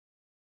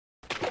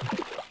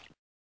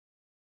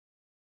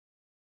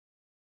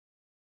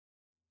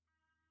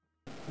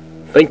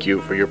Thank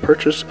you for your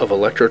purchase of a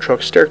Lectro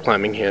Truck stair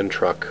climbing hand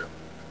truck.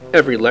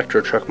 Every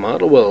Lectro Truck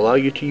model will allow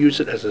you to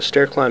use it as a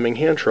stair climbing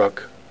hand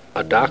truck,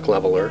 a dock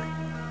leveler,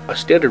 a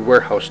standard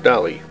warehouse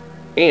dolly,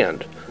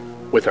 and,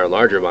 with our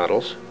larger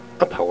models,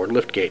 a powered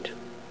liftgate.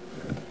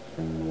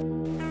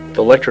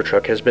 The Lectro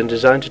Truck has been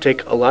designed to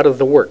take a lot of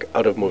the work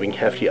out of moving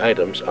hefty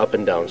items up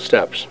and down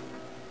steps.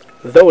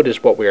 Though it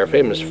is what we are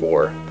famous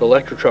for, the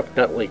Lectro Truck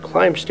not only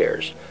climbs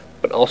stairs,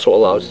 but also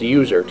allows the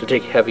user to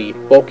take heavy,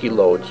 bulky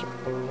loads,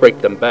 break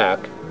them back,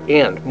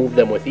 and move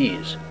them with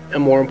ease,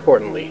 and more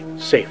importantly,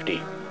 safety.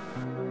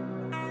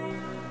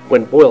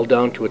 When boiled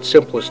down to its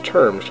simplest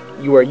terms,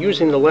 you are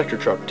using the Lectro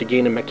Truck to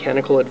gain a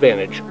mechanical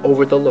advantage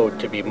over the load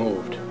to be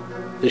moved.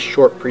 This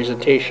short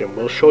presentation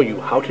will show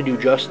you how to do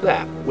just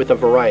that with a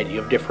variety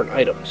of different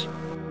items.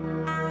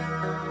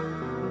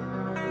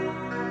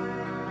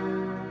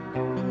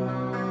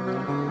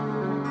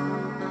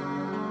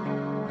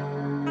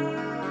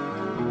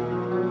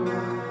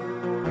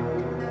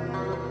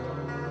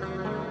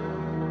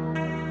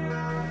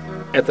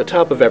 At the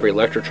top of every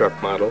Lectro Truck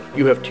model,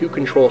 you have two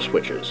control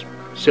switches.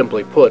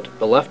 Simply put,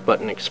 the left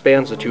button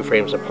expands the two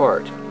frames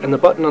apart, and the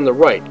button on the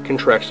right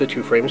contracts the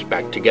two frames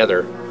back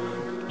together.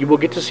 You will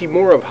get to see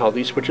more of how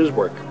these switches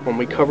work when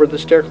we cover the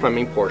stair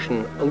climbing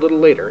portion a little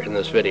later in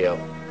this video.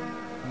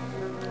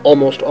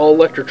 Almost all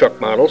Lectro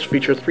Truck models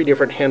feature three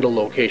different handle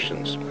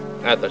locations: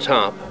 at the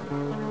top,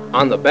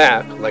 on the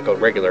back like a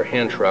regular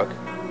hand truck,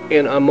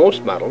 and on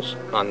most models,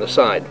 on the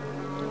side.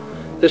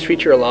 This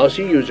feature allows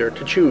the user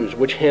to choose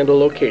which handle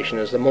location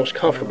is the most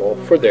comfortable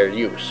for their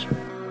use.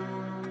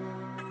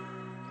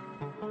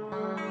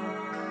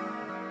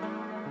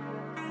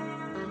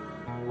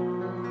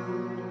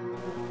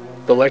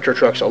 The Lectro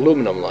Truck's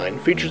aluminum line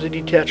features a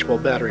detachable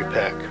battery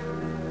pack.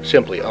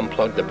 Simply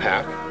unplug the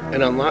pack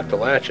and unlock the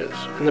latches,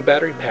 and the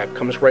battery pack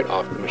comes right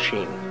off the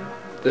machine.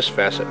 This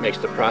facet makes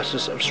the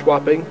process of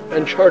swapping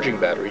and charging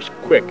batteries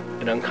quick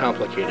and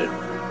uncomplicated.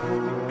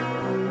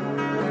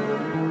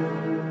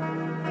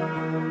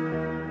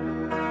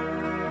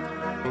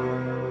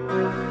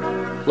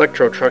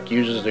 Lectro Truck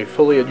uses a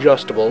fully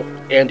adjustable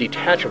and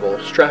detachable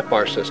strap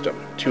bar system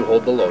to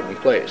hold the load in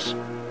place.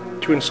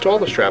 To install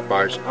the strap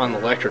bars on the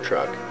Lectro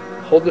Truck,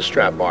 hold the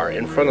strap bar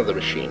in front of the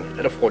machine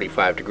at a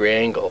 45-degree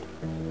angle.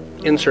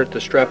 Insert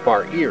the strap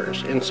bar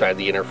ears inside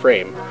the inner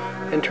frame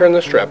and turn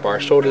the strap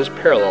bar so it is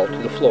parallel to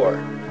the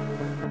floor.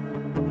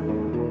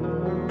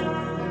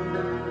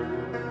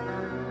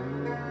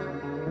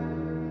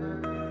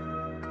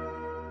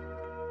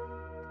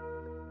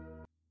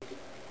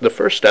 The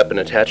first step in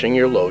attaching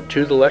your load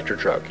to the Lectro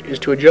Truck is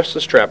to adjust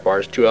the strap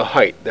bars to a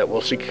height that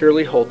will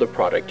securely hold the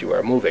product you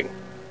are moving.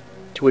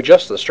 To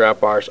adjust the strap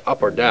bars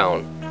up or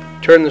down,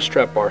 turn the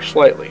strap bar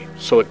slightly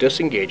so it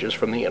disengages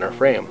from the inner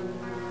frame.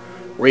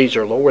 Raise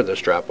or lower the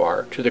strap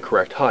bar to the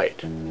correct height.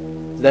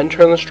 Then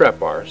turn the strap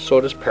bar so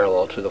it is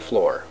parallel to the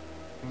floor.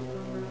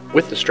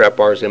 With the strap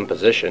bars in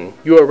position,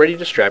 you are ready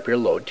to strap your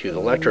load to the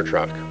Lectro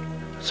Truck.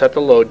 Set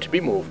the load to be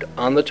moved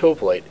on the toe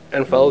plate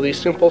and follow these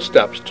simple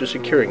steps to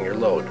securing your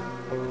load.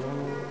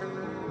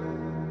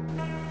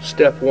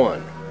 Step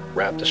 1.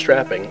 Wrap the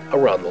strapping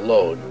around the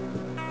load.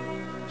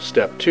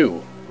 Step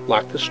 2.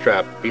 Lock the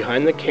strap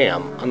behind the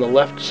cam on the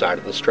left side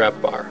of the strap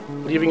bar,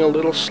 leaving a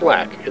little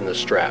slack in the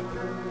strap.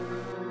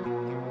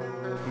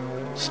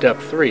 Step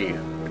 3.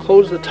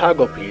 Close the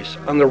toggle piece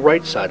on the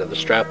right side of the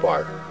strap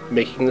bar,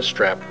 making the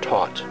strap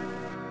taut.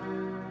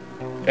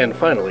 And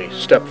finally,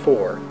 Step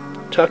 4.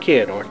 Tuck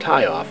in or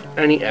tie off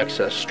any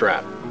excess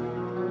strap.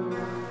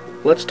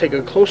 Let's take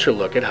a closer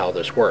look at how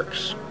this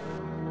works.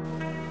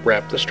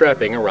 Wrap the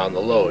strapping around the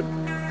load.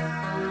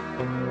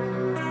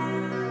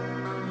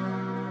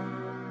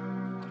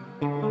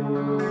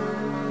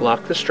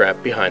 Lock the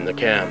strap behind the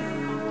cam.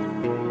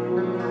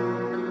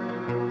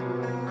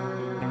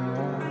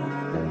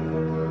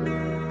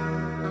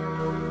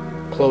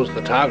 Close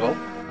the toggle.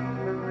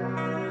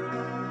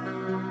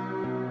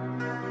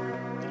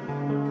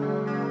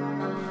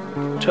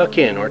 Tuck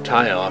in or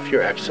tie off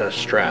your excess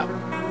strap.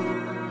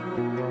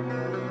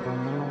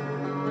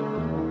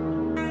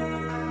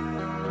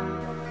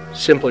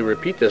 Simply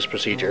repeat this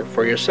procedure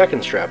for your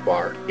second strap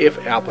bar, if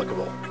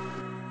applicable.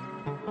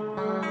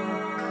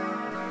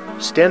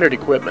 Standard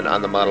equipment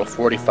on the model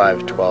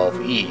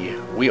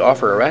 4512E, we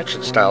offer a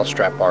ratchet style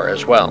strap bar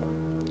as well.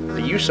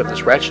 The use of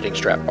this ratcheting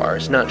strap bar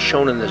is not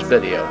shown in this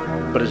video,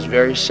 but is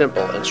very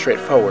simple and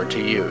straightforward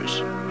to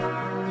use.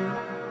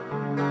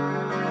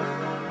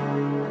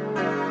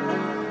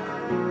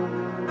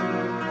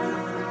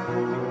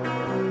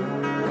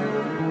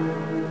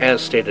 As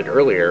stated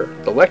earlier,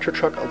 the Lectro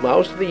Truck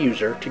allows the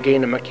user to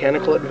gain a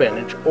mechanical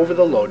advantage over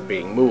the load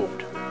being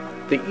moved.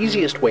 The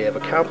easiest way of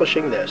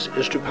accomplishing this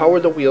is to power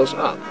the wheels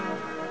up,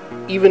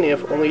 even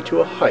if only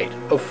to a height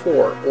of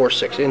 4 or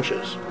 6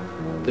 inches.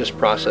 This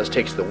process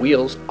takes the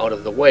wheels out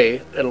of the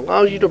way and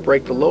allows you to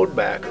break the load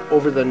back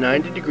over the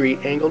 90-degree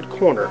angled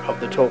corner of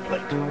the toe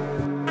plate.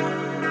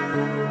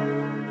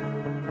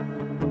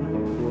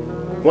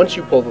 Once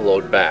you pull the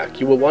load back,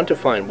 you will want to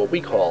find what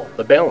we call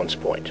the balance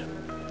point.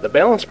 The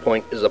balance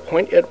point is the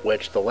point at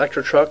which the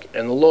Lectro Truck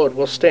and the load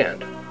will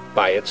stand,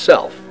 by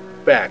itself,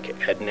 back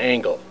at an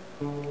angle.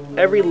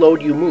 Every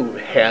load you move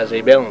has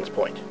a balance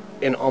point,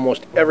 and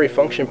almost every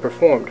function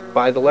performed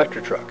by the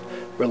Lectro Truck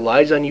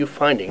relies on you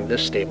finding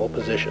this stable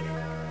position.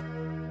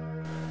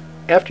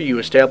 After you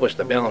establish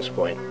the balance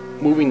point,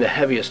 moving the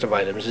heaviest of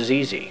items is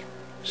easy.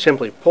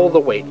 Simply pull the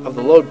weight of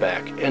the load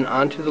back and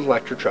onto the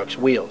Lectro Truck's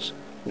wheels.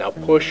 Now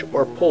push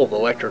or pull the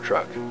Lectro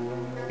Truck.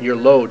 Your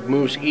load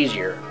moves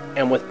easier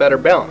and with better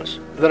balance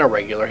than a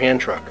regular hand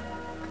truck.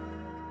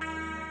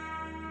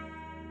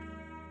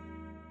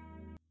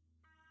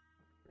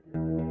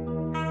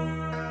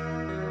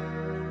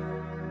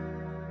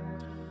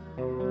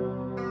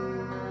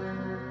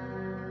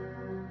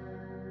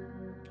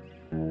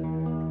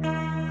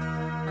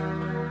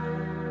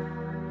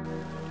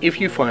 If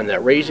you find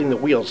that raising the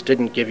wheels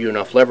didn't give you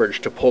enough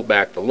leverage to pull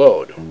back the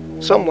load,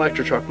 some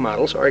Lectro Truck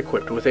models are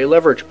equipped with a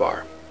leverage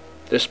bar.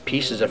 This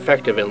piece is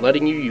effective in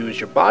letting you use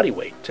your body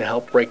weight to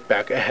help break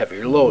back a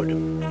heavier load.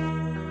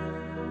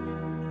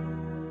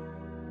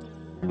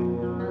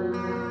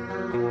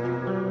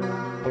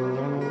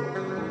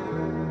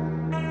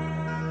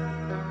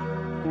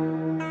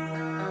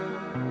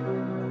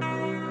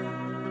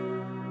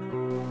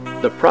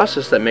 The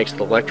process that makes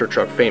the Lectro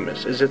Truck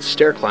famous is its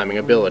stair climbing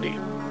ability.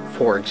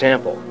 For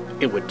example,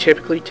 it would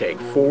typically take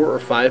 4 or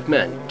 5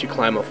 men to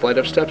climb a flight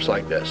of steps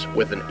like this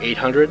with an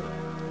 800,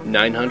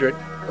 900,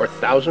 or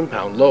 1,000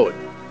 pound load,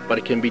 but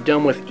it can be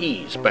done with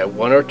ease by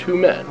 1 or 2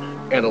 men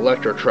and a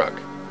Lectro Truck,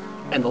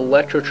 and the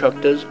Lectro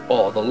Truck does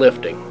all the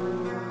lifting.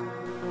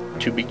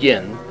 To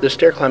begin, the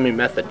stair climbing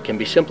method can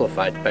be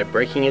simplified by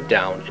breaking it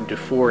down into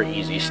 4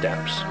 easy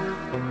steps.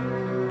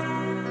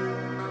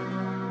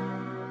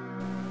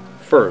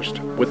 First,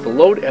 with the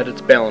load at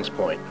its balance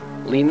point,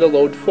 lean the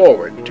load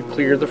forward to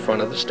clear the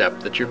front of the step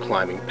that you're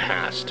climbing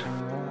past.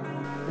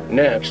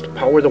 Next,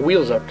 power the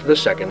wheels up to the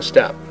second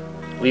step,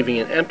 leaving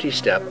an empty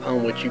step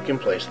on which you can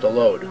place the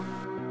load.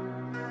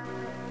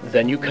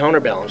 Then you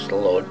counterbalance the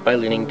load by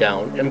leaning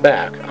down and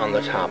back on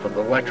the top of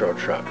the Lectro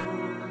Truck.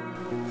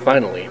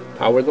 Finally,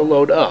 power the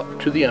load up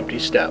to the empty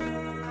step.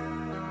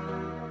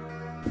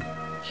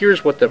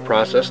 Here's what the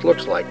process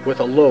looks like with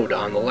a load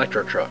on the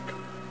Lectro Truck.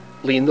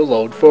 Lean the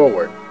load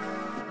forward.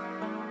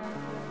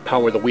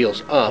 Power the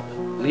wheels up,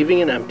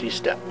 leaving an empty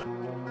step.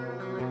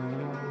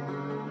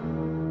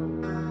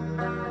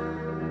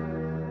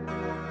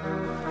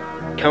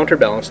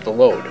 Counterbalance the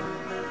load.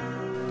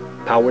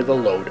 Power the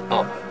load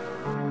up.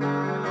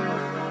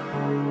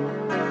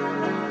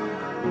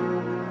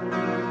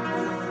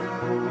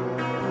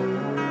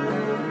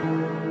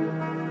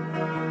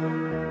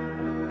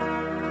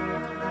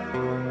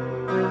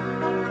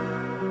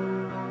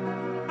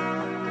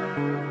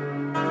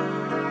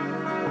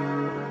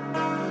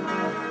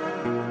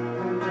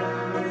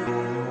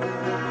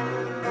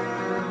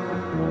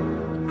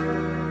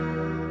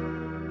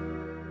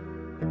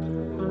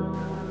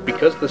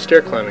 Because the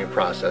stair climbing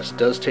process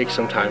does take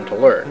some time to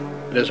learn,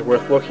 it is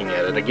worth looking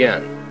at it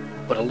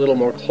again, but a little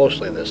more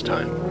closely this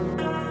time.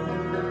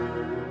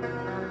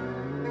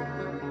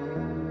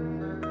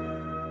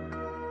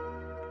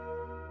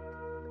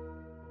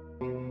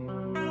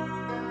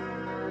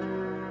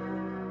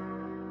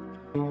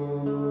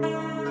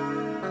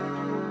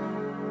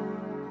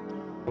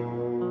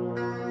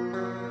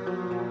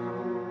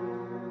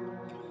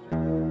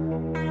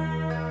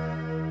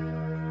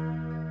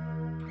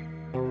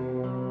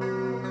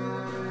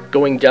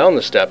 Going down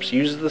the steps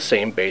uses the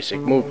same basic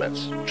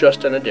movements,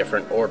 just in a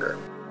different order.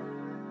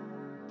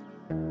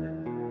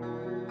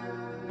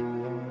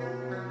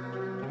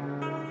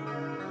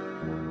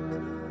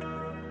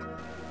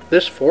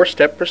 This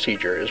 4-step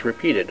procedure is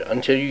repeated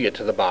until you get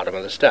to the bottom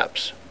of the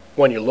steps.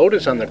 When your load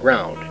is on the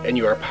ground and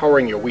you are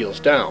powering your wheels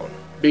down,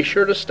 be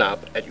sure to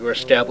stop at your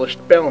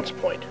established balance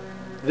point.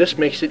 This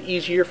makes it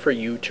easier for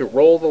you to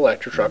roll the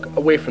Lectro Truck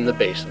away from the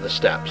base of the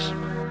steps.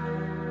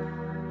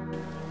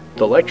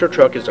 The Lectro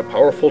Truck is a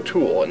powerful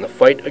tool in the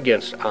fight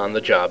against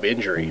on-the-job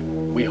injury.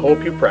 We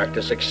hope you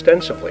practice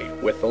extensively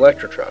with the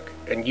Lectro Truck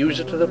and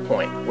use it to the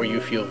point where you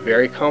feel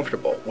very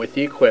comfortable with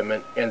the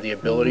equipment and the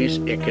abilities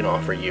it can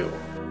offer you.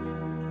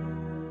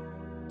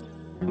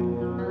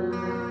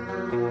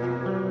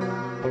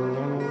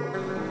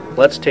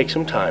 Let's take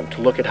some time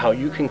to look at how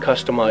you can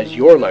customize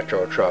your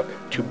Lectro Truck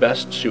to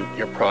best suit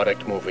your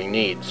product moving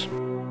needs.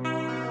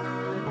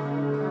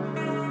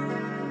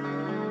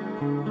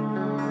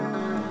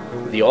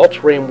 The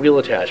all-terrain wheel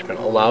attachment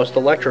allows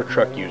the Lectro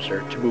Truck user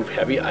to move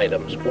heavy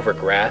items over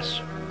grass,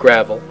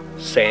 gravel,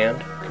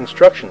 sand,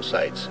 construction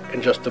sites,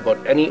 and just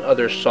about any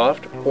other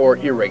soft or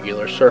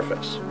irregular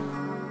surface.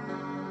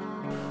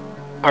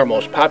 Our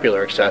most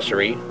popular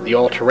accessory, the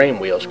all-terrain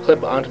wheels,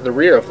 clip onto the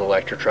rear of the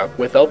Lectro Truck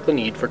without the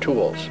need for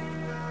tools.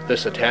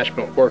 This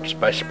attachment works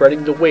by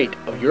spreading the weight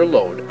of your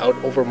load out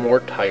over more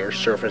tire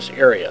surface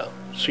area,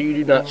 so you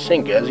do not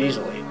sink as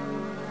easily.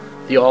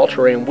 The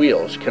all-terrain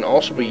wheels can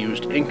also be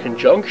used in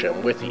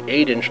conjunction with the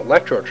 8-inch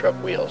Lectro Truck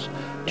wheels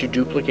to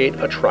duplicate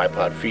a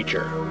tripod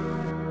feature.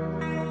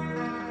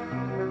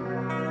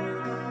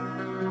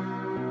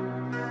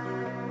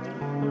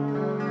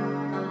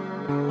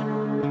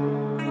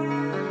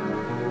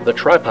 The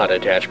tripod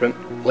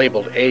attachment,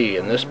 labeled A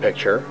in this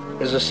picture,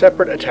 is a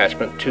separate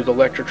attachment to the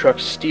Lectro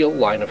Truck's steel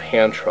line of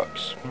hand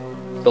trucks.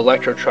 The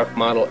Lectro Truck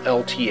model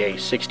LTA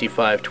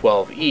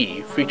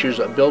 6512E features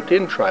a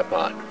built-in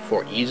tripod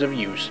for ease of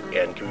use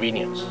and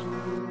convenience.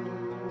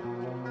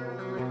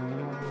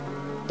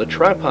 The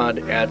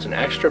tripod adds an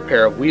extra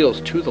pair of wheels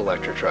to the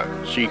Lectro Truck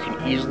so you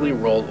can easily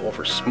roll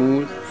over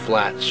smooth,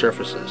 flat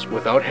surfaces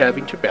without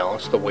having to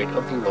balance the weight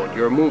of the load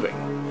you are moving.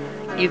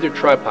 Either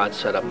tripod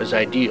setup is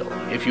ideal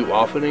if you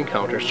often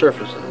encounter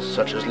surfaces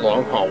such as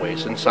long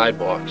hallways and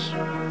sidewalks.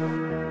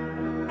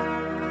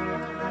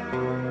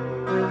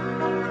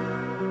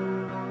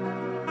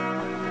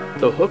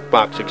 The hook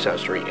box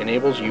accessory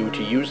enables you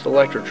to use the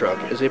Lectro Truck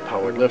as a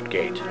powered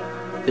liftgate.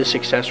 This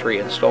accessory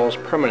installs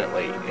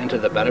permanently into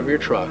the bed of your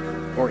truck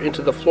or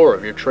into the floor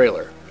of your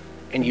trailer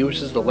and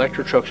uses the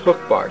Lectro Truck's hook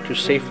bar to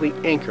safely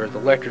anchor the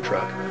Lectro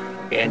Truck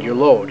and your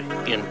load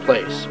in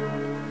place.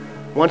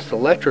 Once the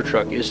Lectro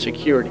Truck is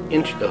secured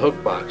into the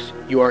hook box,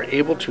 you are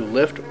able to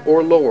lift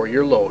or lower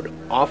your load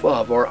off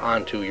of or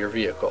onto your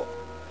vehicle.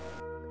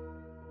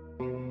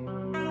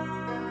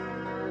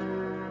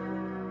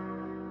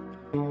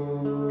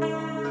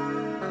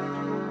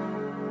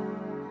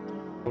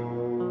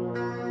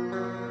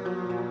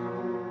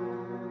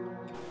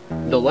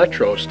 The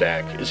Lectro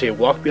Stack is a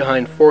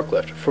walk-behind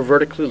forklift for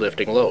vertically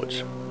lifting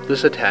loads.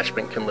 This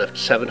attachment can lift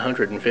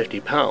 750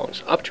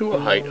 pounds up to a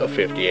height of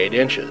 58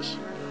 inches.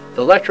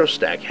 The Lectro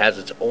Stack has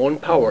its own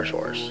power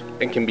source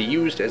and can be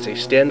used as a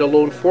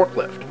standalone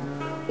forklift,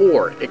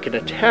 or it can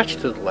attach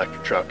to the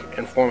Lectro Truck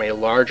and form a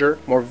larger,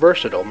 more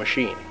versatile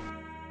machine.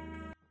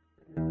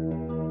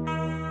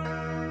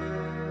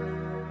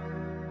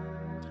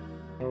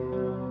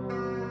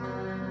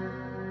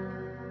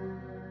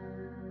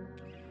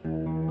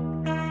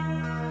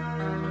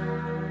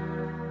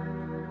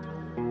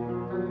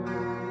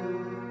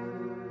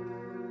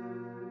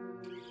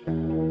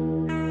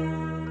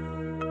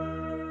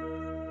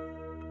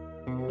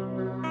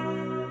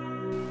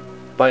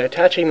 By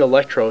attaching the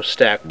Lectro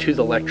Stack to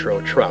the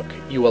Lectro Truck,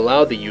 you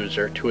allow the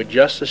user to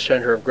adjust the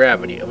center of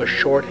gravity of a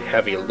short,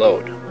 heavy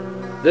load.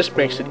 This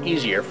makes it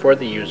easier for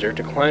the user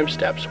to climb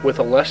steps with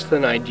a less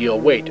than ideal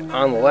weight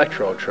on the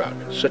Lectro Truck,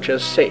 such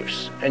as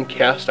safes and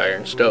cast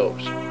iron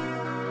stoves.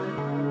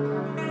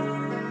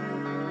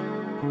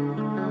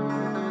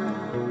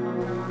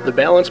 The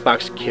Balance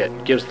Box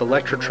Kit gives the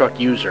Lectro Truck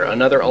user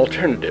another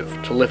alternative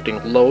to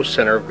lifting low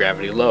center of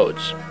gravity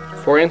loads.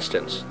 For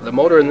instance, the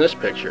motor in this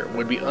picture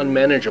would be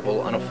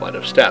unmanageable on a flight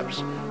of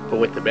steps, but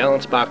with the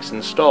balance box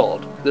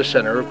installed, the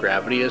center of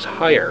gravity is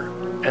higher,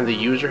 and the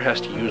user has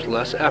to use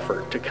less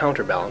effort to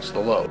counterbalance the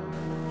load.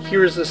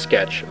 Here is a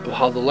sketch of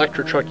how the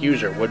Lectro Truck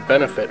user would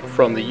benefit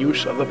from the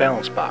use of a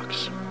balance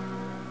box.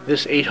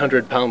 This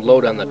 800-pound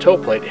load on the toe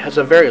plate has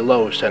a very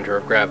low center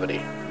of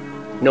gravity.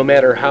 No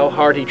matter how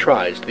hard he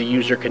tries, the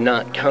user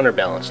cannot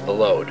counterbalance the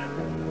load.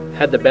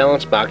 Had the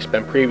balance box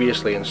been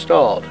previously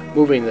installed,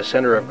 moving the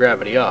center of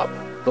gravity up,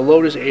 the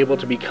load is able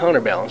to be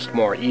counterbalanced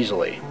more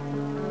easily.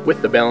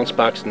 With the balance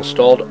box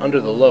installed under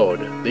the load,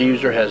 the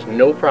user has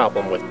no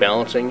problem with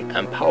balancing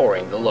and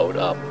powering the load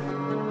up.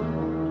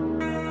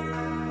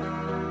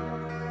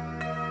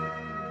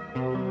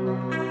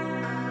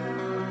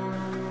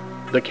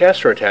 The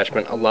caster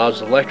attachment allows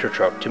the Lectro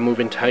Truck to move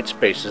in tight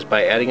spaces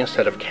by adding a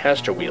set of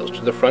caster wheels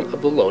to the front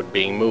of the load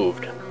being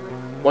moved.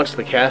 Once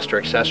the caster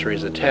accessory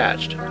is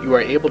attached, you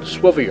are able to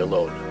swivel your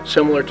load,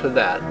 similar to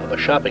that of a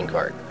shopping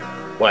cart,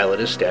 while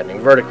it is standing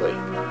vertically.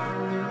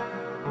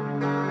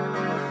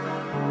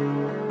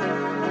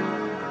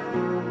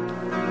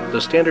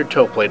 The standard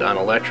toe plate on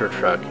a Lectro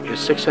Truck is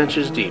 6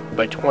 inches deep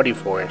by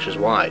 24 inches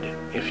wide.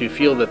 If you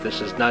feel that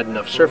this is not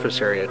enough surface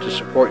area to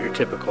support your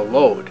typical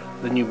load,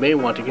 then you may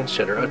want to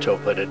consider a toe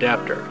plate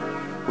adapter.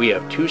 We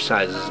have two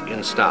sizes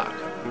in stock,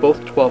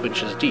 both 12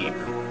 inches deep,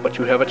 but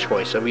you have a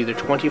choice of either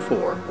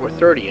 24 or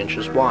 30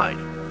 inches wide.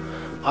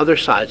 Other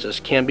sizes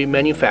can be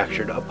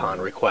manufactured upon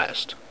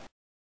request.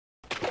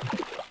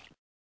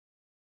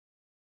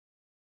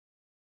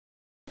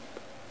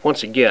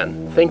 Once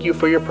again, thank you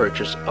for your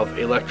purchase of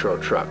a Lectro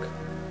Truck.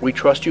 We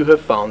trust you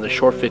have found this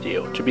short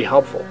video to be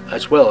helpful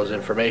as well as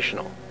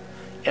informational.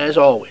 As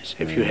always,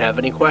 if you have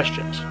any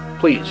questions,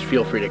 please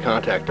feel free to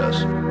contact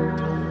us.